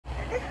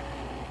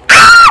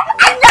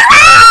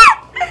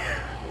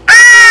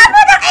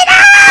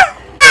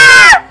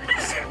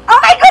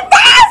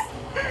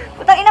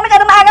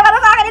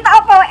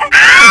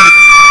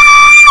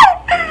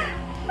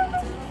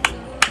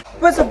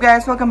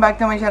guys, welcome back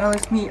to my channel.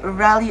 It's me,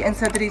 Ralliee, and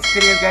so today's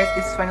video, guys,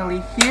 is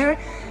finally here.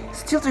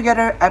 Still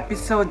Together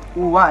episode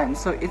 1.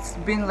 So it's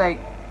been like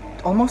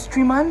almost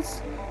 3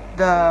 months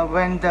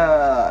when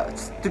the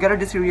Together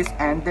the series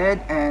ended,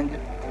 and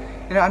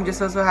you know, I'm just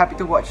so happy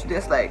to watch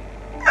this. Like,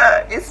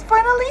 it's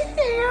finally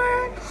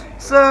here.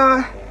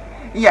 So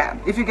yeah,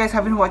 if you guys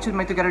haven't watched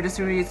my Together the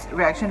series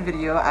reaction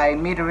video, I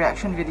made a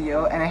reaction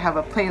video and I have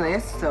a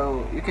playlist,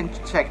 so you can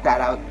check that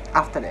out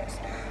after this.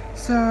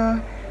 So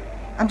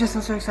I'm just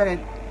so excited.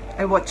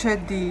 I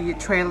watched the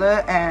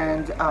trailer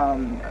and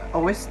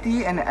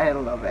OST and I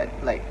love it.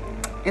 Like,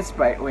 it's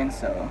brightwin.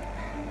 So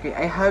okay,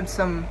 I have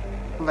some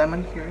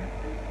lemon here.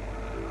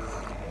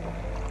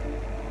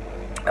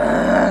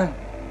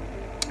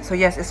 So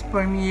yes, it's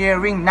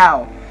premiering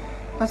now.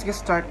 Let's get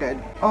started.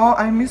 Oh,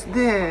 I missed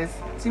this.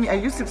 See, I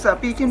used to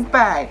speaking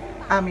back.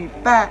 Ami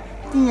pa,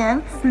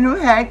 Tine,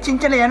 nuhag,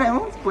 chinchaliana.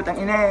 Oh,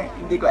 putang ina.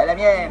 Hindi ko alam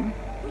yan.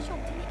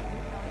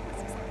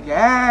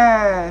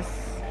 Yes.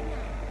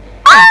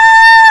 Ah!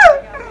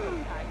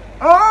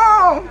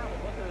 Oh.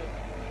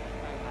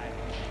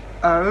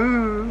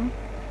 Oh.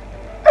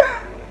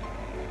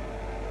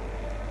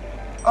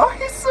 Oh,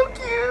 he's so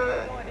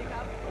cute.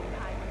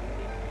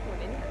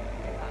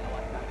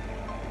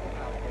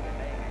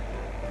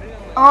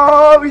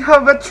 Oh, we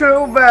have a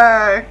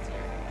throwback.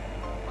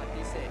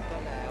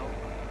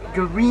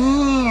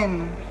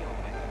 Green.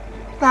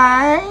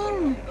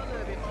 Tine.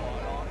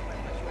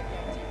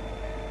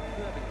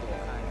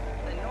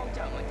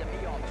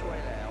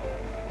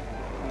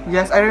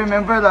 Yes, I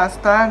remember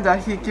last time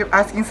that he kept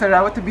asking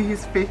Sarawat to be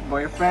his fake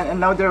boyfriend, and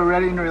now they're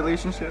already in a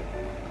relationship.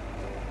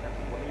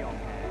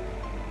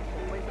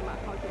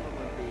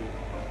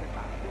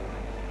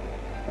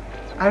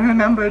 I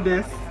remember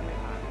this.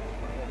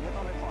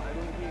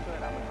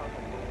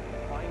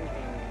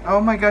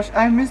 Oh my gosh,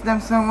 I miss them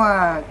so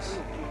much.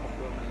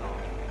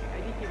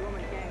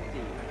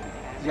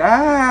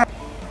 Yeah.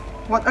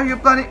 What are you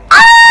planning?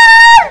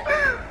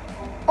 Ah!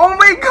 Oh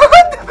my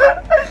god!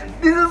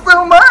 This is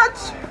so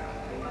much!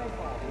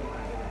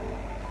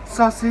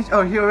 Sausage.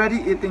 Oh, he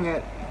already eating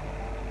it.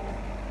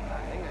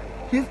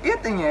 He's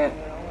eating it.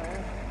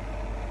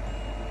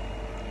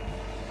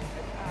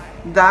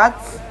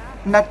 That's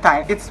not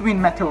Tine. It's Win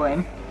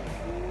Metawin.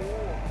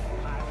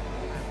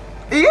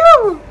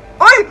 Ew!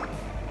 Oi!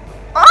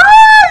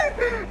 Ay!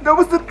 That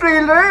was the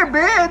trailer,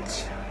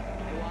 bitch!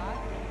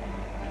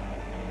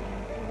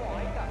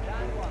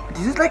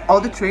 This is like all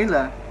the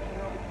trailer.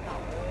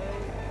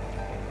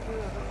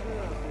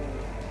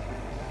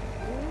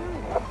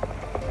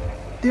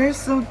 They're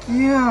so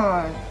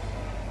cute.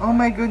 Oh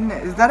my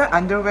goodness. Is that an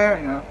underwear?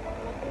 No.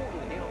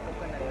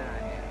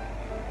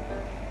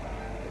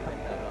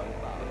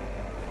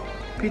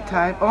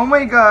 P-type. Oh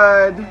my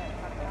god.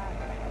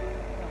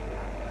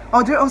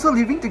 Oh, they're also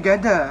living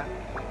together.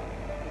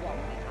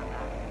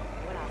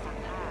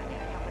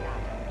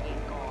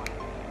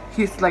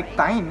 He's like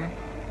Tine.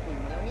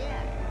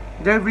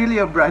 They're really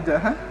a brother,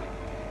 huh?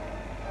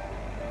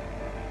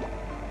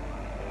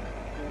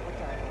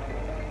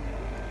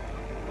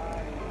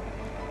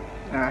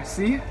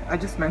 See? I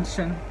just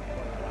mentioned.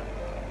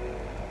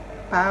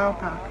 Pow,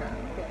 pow,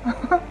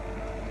 pow.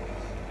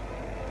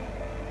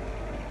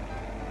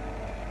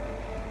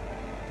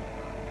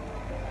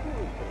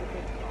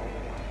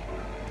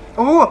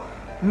 Oh!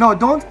 No,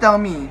 don't tell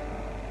me.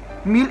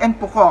 Mil and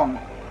Pukong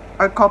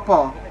are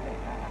couple.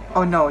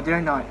 Oh no,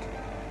 they're not.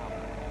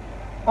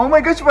 Oh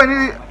my gosh,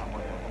 finally.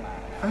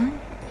 Huh?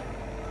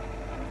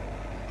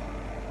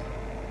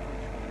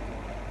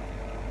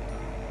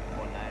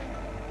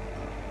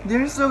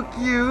 They're so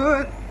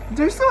cute.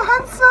 They're so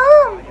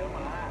handsome.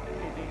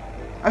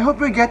 I hope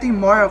we're getting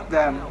more of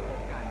them.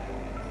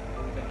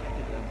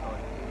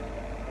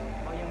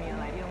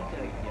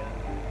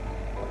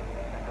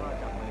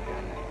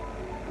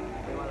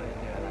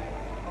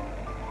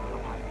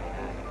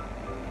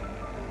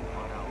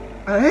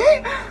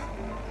 Eh?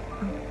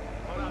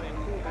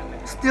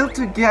 Still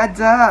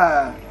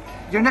together.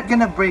 You're not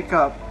gonna break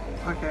up,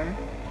 okay?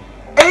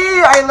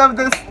 Hey, I love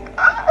this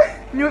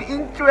new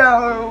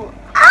intro.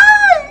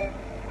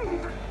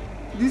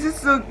 This is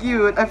so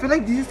cute. I feel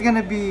like this is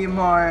gonna be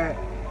more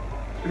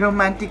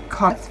romantic.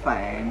 That's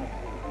fine.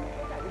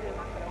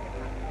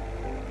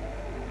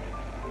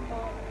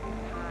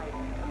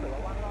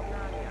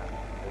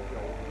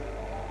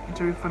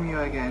 Interview from you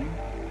again.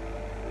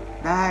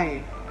 Die.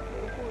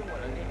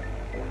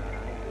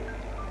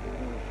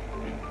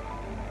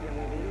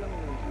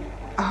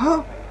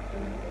 Oh.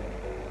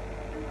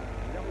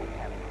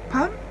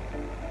 Pam?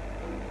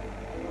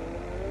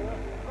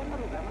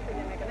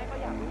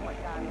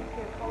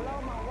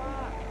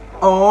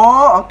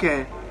 Oh,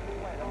 okay.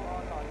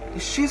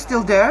 Is she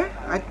still there?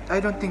 I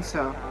don't think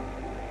so.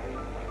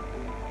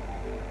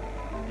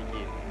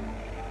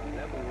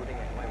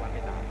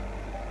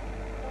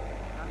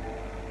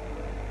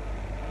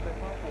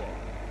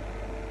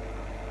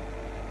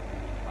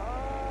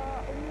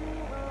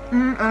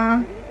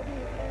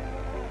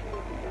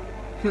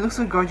 He looks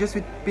so gorgeous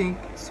with pink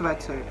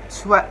sweatshirt.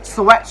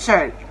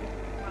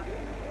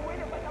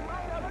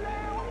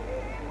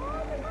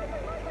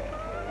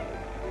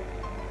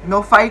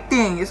 No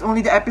fighting. It's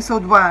only the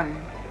episode 1.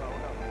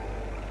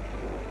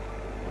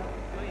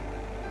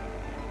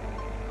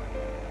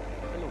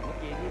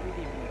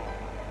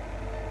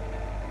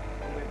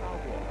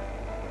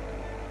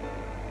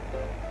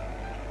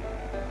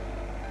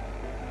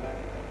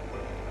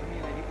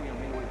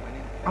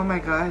 Oh my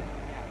god.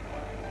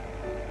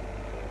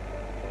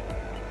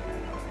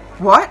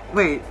 What?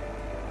 Wait.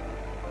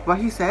 What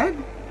he said?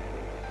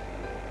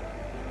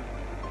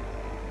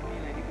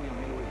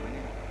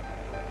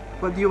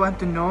 What do you want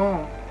to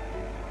know?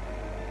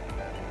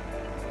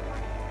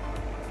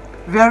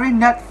 Very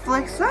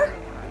Netflix, huh?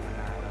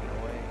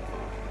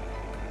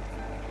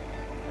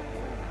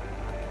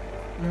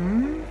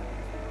 Hmm?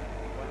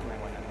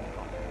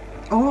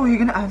 Oh, you're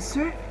gonna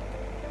answer?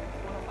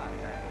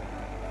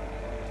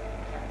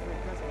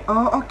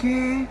 Oh,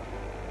 okay.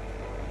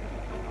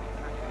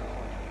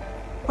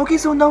 Okay,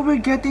 so now we're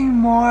getting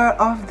more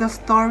of the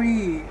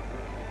story.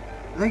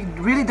 Like,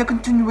 really the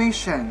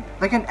continuation.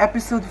 Like in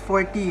episode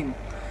 14.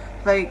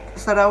 Like,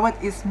 Sarawat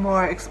is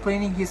more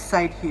explaining his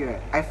side here.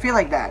 I feel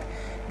like that.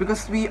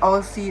 Because we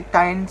all see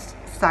Tine's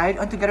side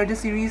on Together the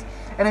series.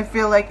 And I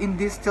feel like in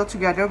this Still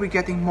Together, we're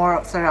getting more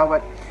of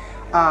Sarawat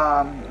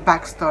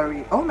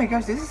backstory. Oh my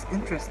gosh, this is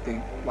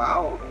interesting.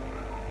 Wow.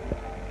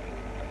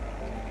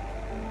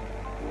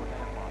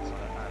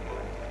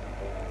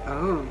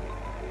 Oh.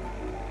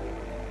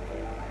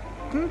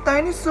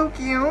 Tine is so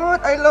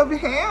cute. I love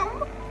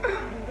him.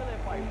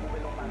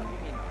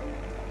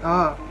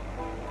 Oh.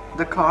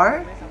 The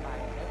car?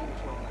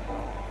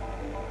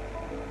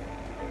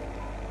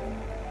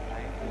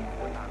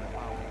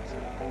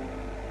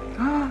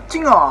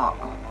 Chinga.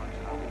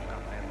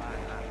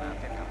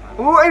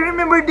 Oh, I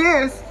remember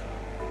this.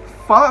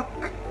 Fuck.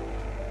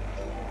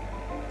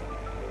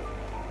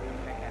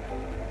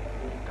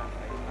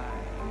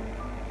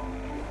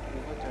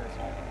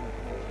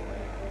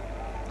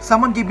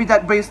 Someone give me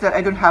that bracelet.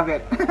 I don't have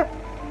it.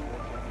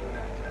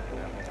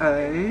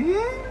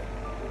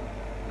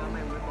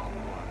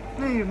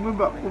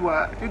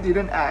 You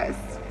didn't ask.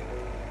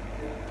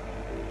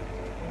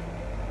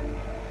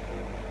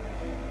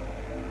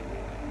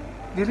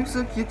 They look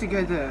so cute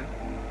together.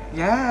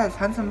 Yes,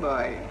 handsome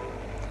boy.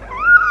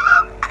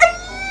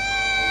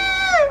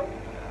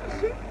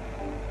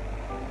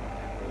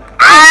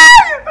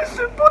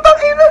 Putang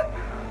ina!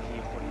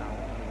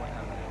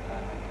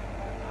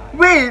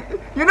 Wait,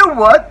 you know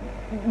what?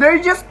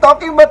 They're just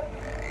talking, but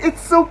it's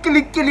so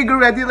kilig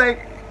already.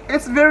 Like,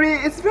 it's very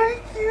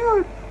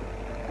cute.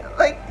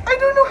 Like, I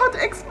don't know how to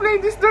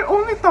explain this. They're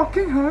only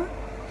talking, huh?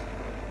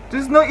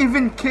 There's no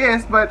even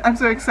kiss, but I'm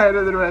so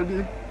excited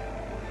already.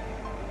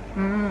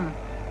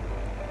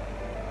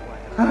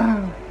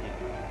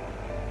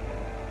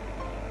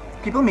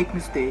 People make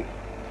mistakes.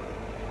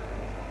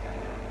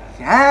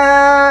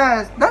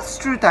 Yes, that's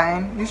true,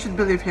 Tine. You should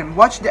believe him.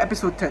 Watch the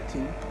episode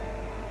 13.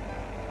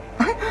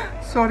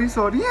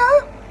 sorry, yeah.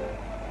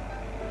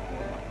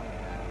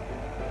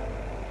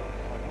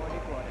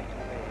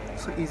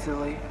 So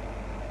easily.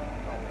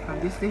 From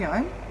this day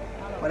on,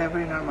 whatever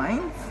in our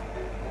minds.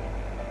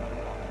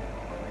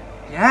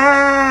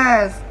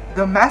 Yes,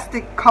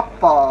 domestic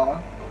couple.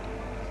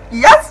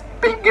 Yes,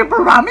 Pinky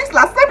promise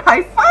last time.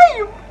 High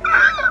five.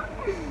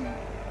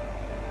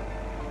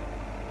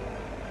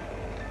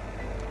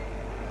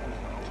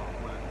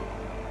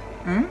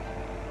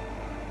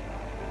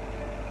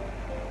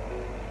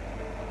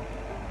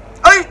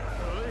 Ay!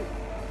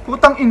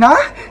 Putang ina!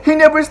 He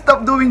never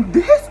stopped doing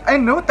this! I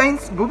know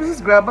Tine's boobs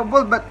is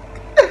grabbable, but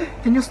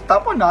can you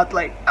stop or not?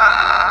 Like,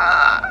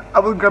 I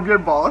will grab your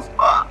balls.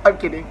 I'm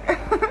kidding.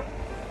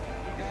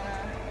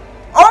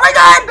 Oh my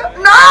god!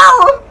 No!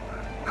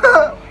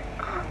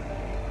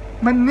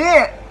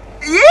 Mani!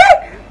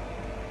 Yeah!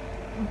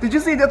 Did you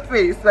see that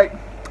face? Like,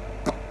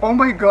 oh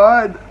my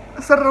god.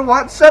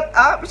 Sarawat, shut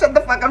up! Shut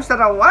the fuck up,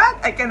 Sarawat!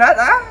 I cannot,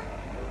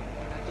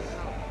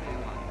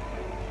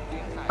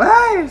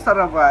 Ay,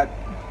 Sarawat.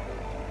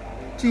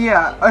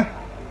 Chia. Ay.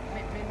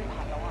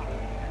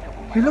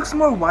 He looks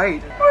more white.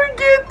 We're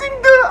getting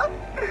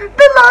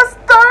the last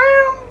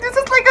time! This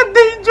is like a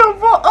deja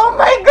vu! Oh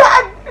my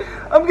god!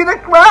 I'm gonna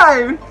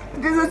cry!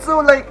 This is so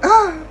like,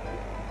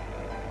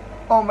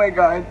 oh my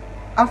god.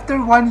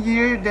 After 1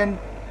 year, then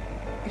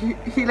he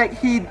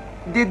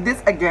did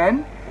this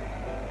again.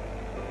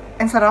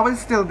 And Sarawat is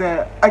still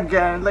there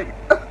again. Like,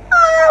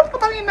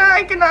 putang ina,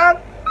 I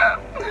cannot.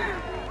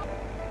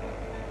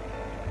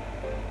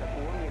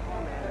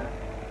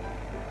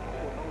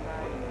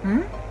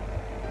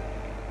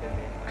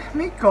 Oh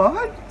my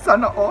god,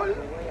 sana all.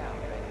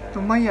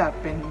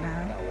 Tumayapin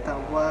na,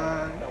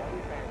 tawag.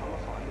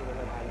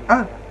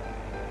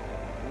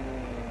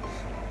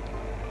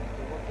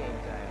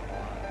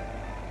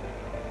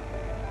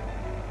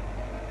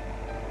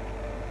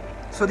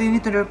 So they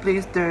need to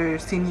replace their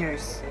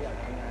seniors.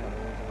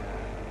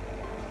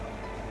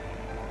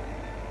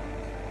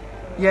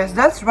 Yes,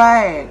 that's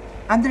right.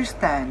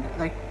 Understand.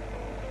 Like,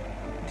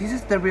 this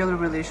is the real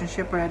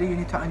relationship already. You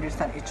need to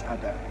understand each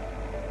other.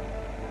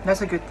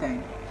 That's a good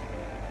thing.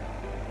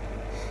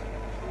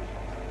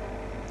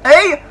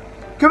 Hey!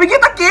 Can we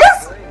get a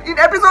kiss? in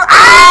episode.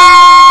 Ah!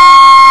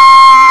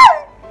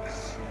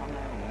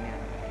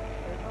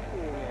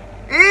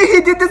 He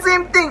did the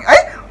same thing.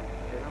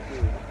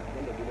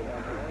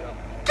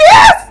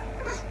 Kiss!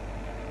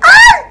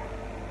 Ah!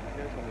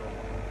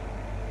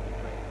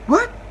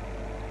 What?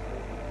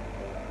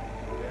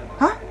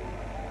 Huh?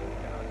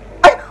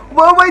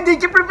 Why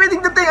did you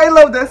repeating the thing? I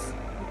love this.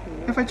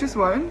 If I choose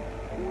one,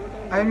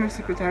 I am your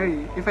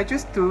secretary. If I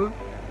choose two,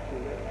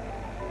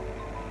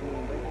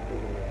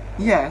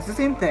 yeah, it's the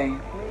same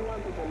thing.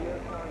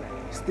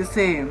 It's the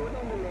same.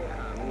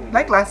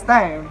 Like last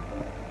time.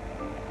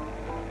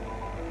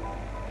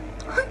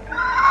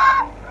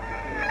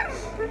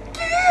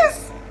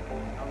 Kiss!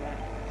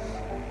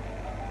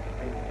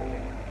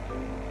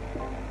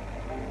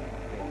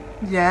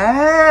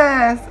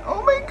 Yes!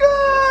 Oh my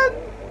god!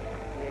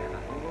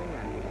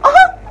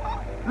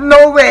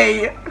 No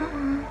way!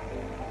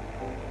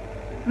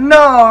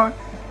 No!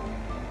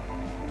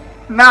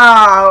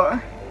 No!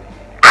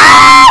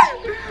 Ah!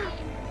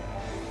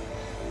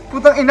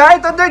 Putang ina,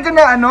 ito they're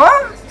gonna ano?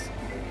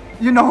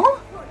 You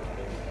know?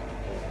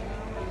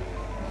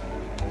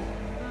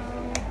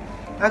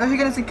 I thought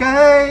you're gonna say,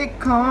 Kai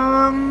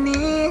Kong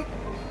Ni.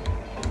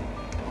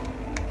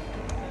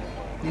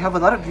 You have a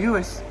lot of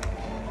viewers.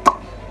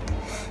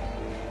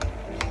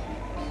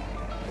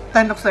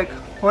 Tine looks like,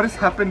 what is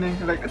happening?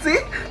 Like, see?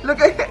 Look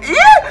at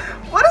yeah!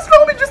 What is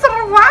wrong with you,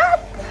 sarawat?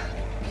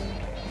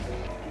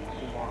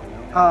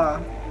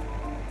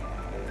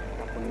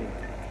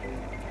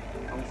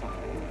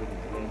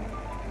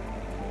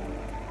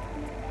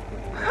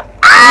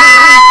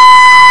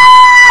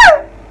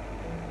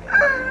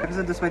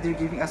 Episode, that's why they're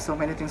giving us so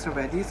many things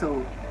already,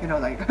 so, you know,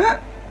 like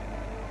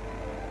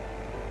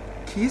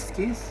kiss.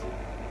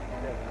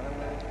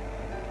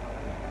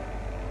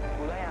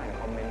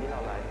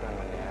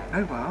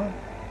 Oh wow.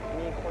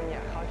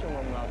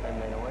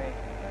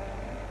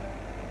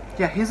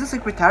 Yeah, he's a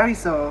secretary,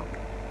 so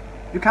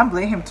you can't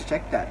blame him to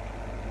check that.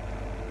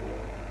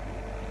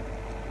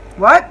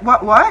 What?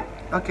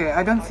 Okay,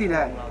 I don't see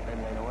that.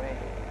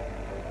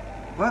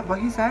 What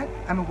he said?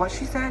 I mean, what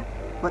she said?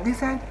 What they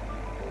said?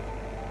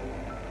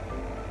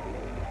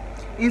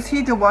 Is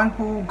he the one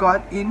who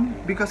got in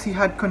because he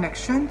had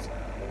connections?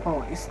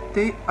 Oh,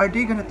 are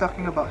they gonna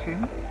talking about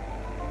him?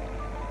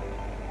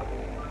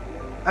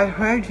 I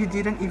heard he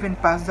didn't even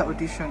pass the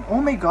audition.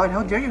 Oh my god,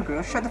 how dare you,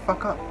 girl? Shut the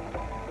fuck up.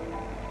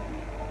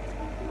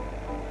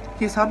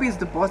 His hobby is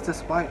the boss,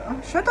 that's why. Oh,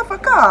 shut the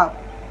fuck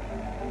up!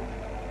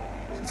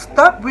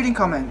 Stop reading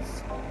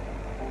comments.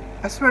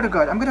 I swear to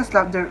god, I'm gonna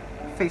slap their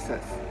faces.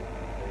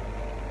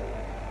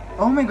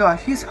 Oh my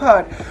gosh, he's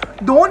hurt.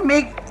 Don't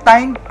make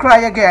Tine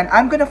cry again.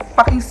 I'm gonna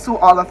fucking sue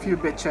all of you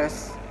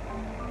bitches.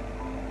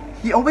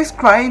 He always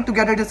crying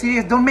together the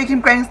series. Don't make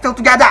him crying still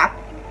together.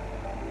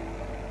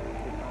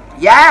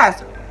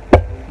 Yes!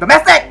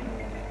 Domestic!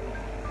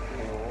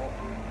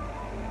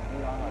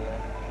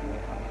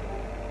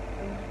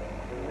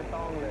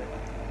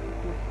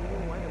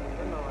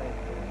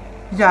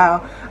 Yeah,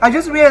 I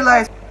just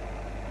realized.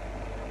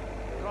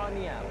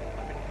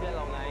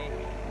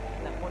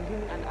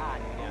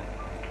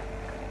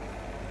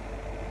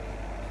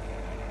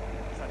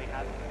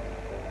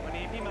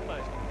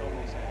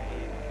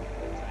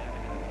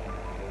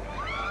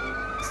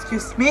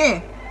 Excuse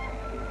me.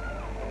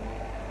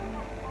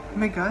 Oh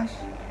my gosh.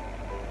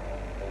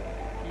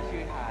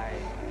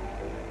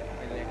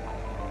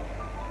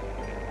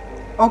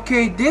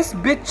 Okay, these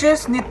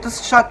bitches need to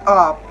shut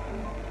up.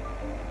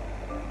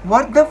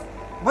 What the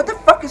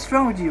fuck is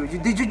wrong with you?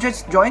 Did you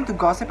just join to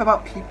gossip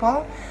about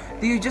people?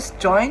 Did you just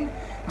join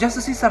just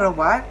to see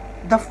sarawat?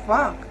 The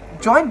fuck?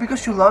 Join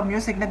because you love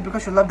music, not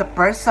because you love the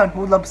person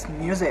who loves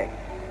music.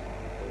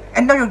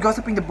 And now you're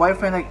gossiping the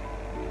boyfriend. Like,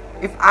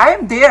 if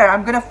I'm there,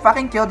 I'm gonna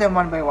fucking kill them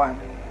one by one.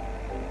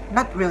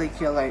 Not really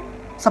kill, like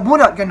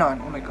sabunot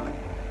ganon. Oh my god.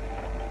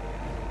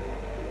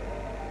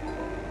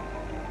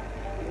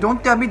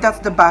 Don't tell me that's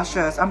the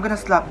bashes. I'm gonna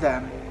slap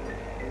them.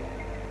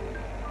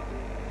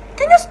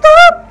 Can you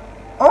stop?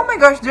 Oh my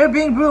gosh, they're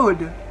being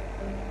rude.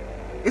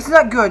 It's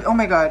not good. Oh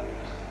my god.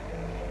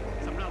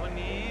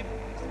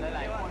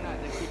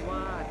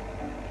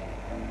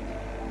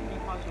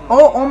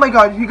 Oh my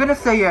god, you're gonna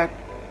say it.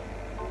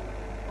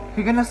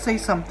 You're gonna say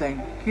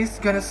something. He's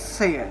gonna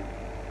say it.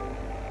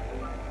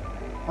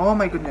 Oh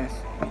my goodness.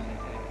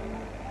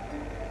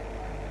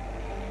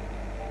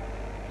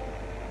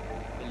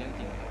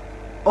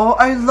 Oh,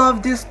 I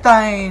love this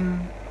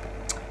Tine.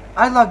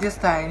 I love this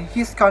Tine.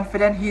 He's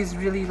confident. He's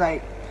really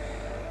like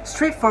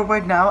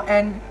straightforward now.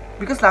 And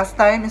because last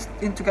time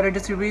in Together the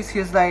series,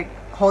 he's like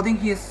holding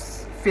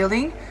his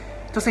feeling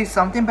to say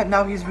something, but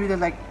now he's really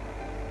like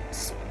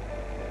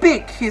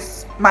speak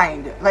his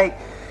mind. Like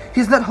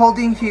he's not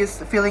holding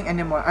his feeling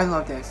anymore. I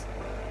love this.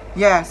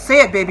 Yeah,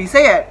 say it, baby.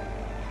 Say it.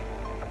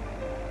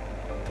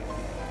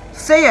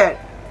 Say it.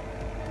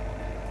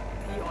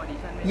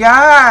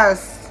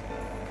 Yes.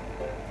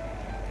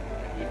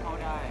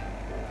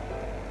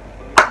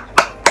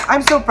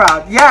 I'm so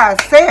proud. Yeah,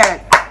 say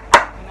it.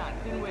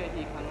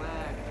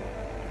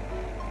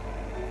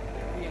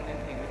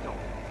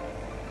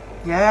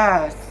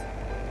 Yes.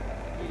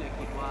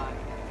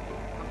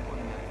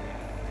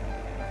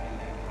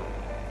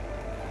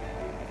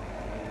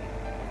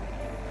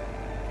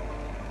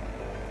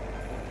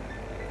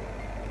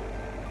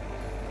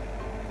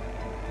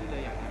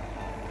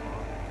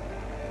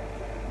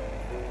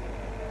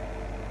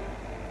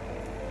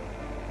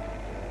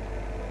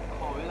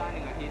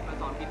 ทิตย์มา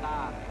ซ้อมกีตา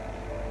ร์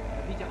แ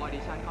ล้วพี่จะออดิ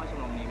ชั่นเข้าชม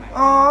รมนี้ไหม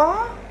Aww.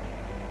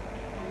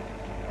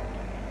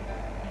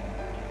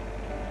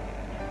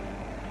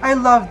 I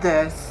love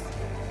this.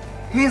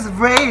 He's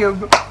brave.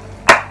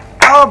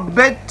 Oh,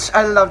 bitch.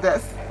 I love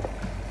this.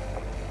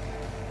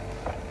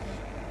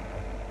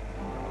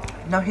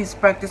 Now he's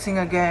practicing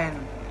again.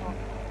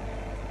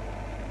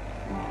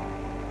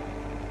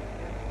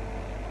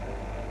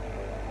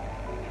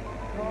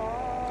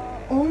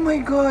 Oh my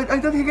god. I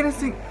thought he gonna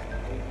sing.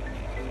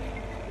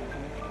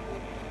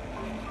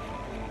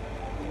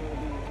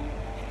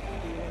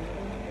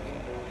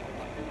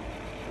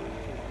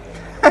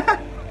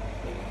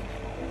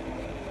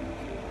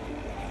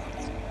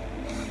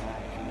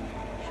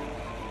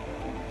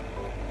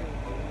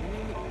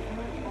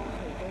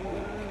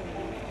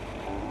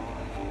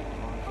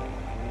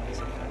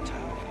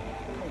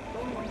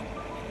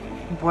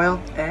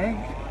 Boiled egg?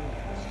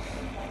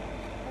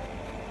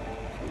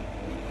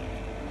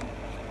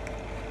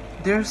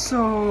 They're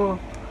so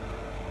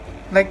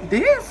like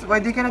this? Why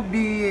they cannot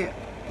be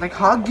like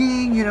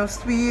hugging, you know,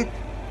 sweet?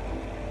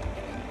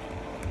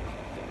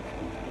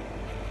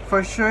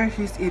 For sure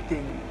he's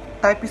eating.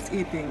 Type is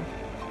eating.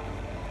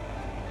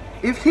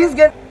 If he's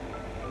get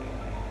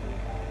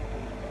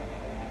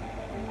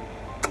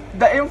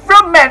the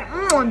improvement,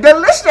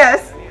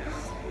 delicious.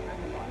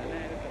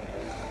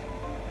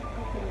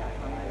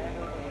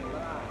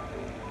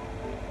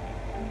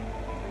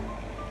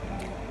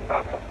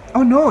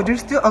 Oh no,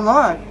 there's still a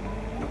lot.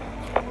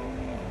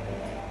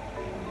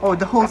 Oh,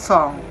 the whole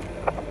song.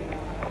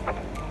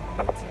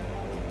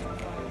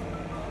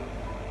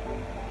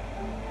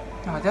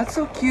 Oh, that's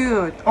so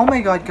cute. Oh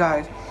my god,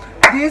 guys.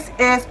 This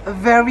is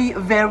very,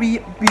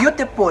 very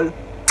beautiful.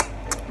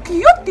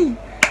 Cutie.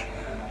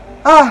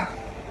 Ah,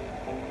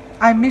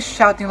 I miss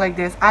shouting like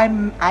this. I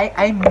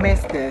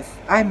miss this.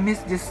 I miss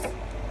this.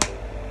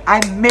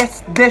 I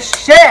miss this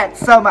shit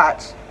so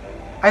much.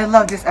 I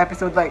love this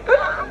episode. Like,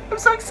 I'm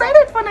so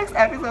excited for next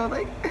episode.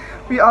 Like,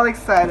 we all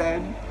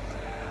excited.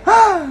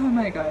 Oh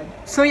my god.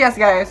 So yes,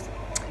 guys,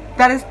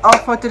 that is all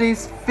for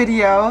today's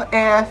video.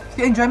 If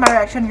you enjoyed my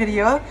reaction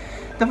video,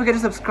 don't forget to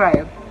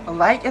subscribe,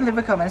 like, and leave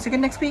a comment. See you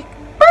again next week.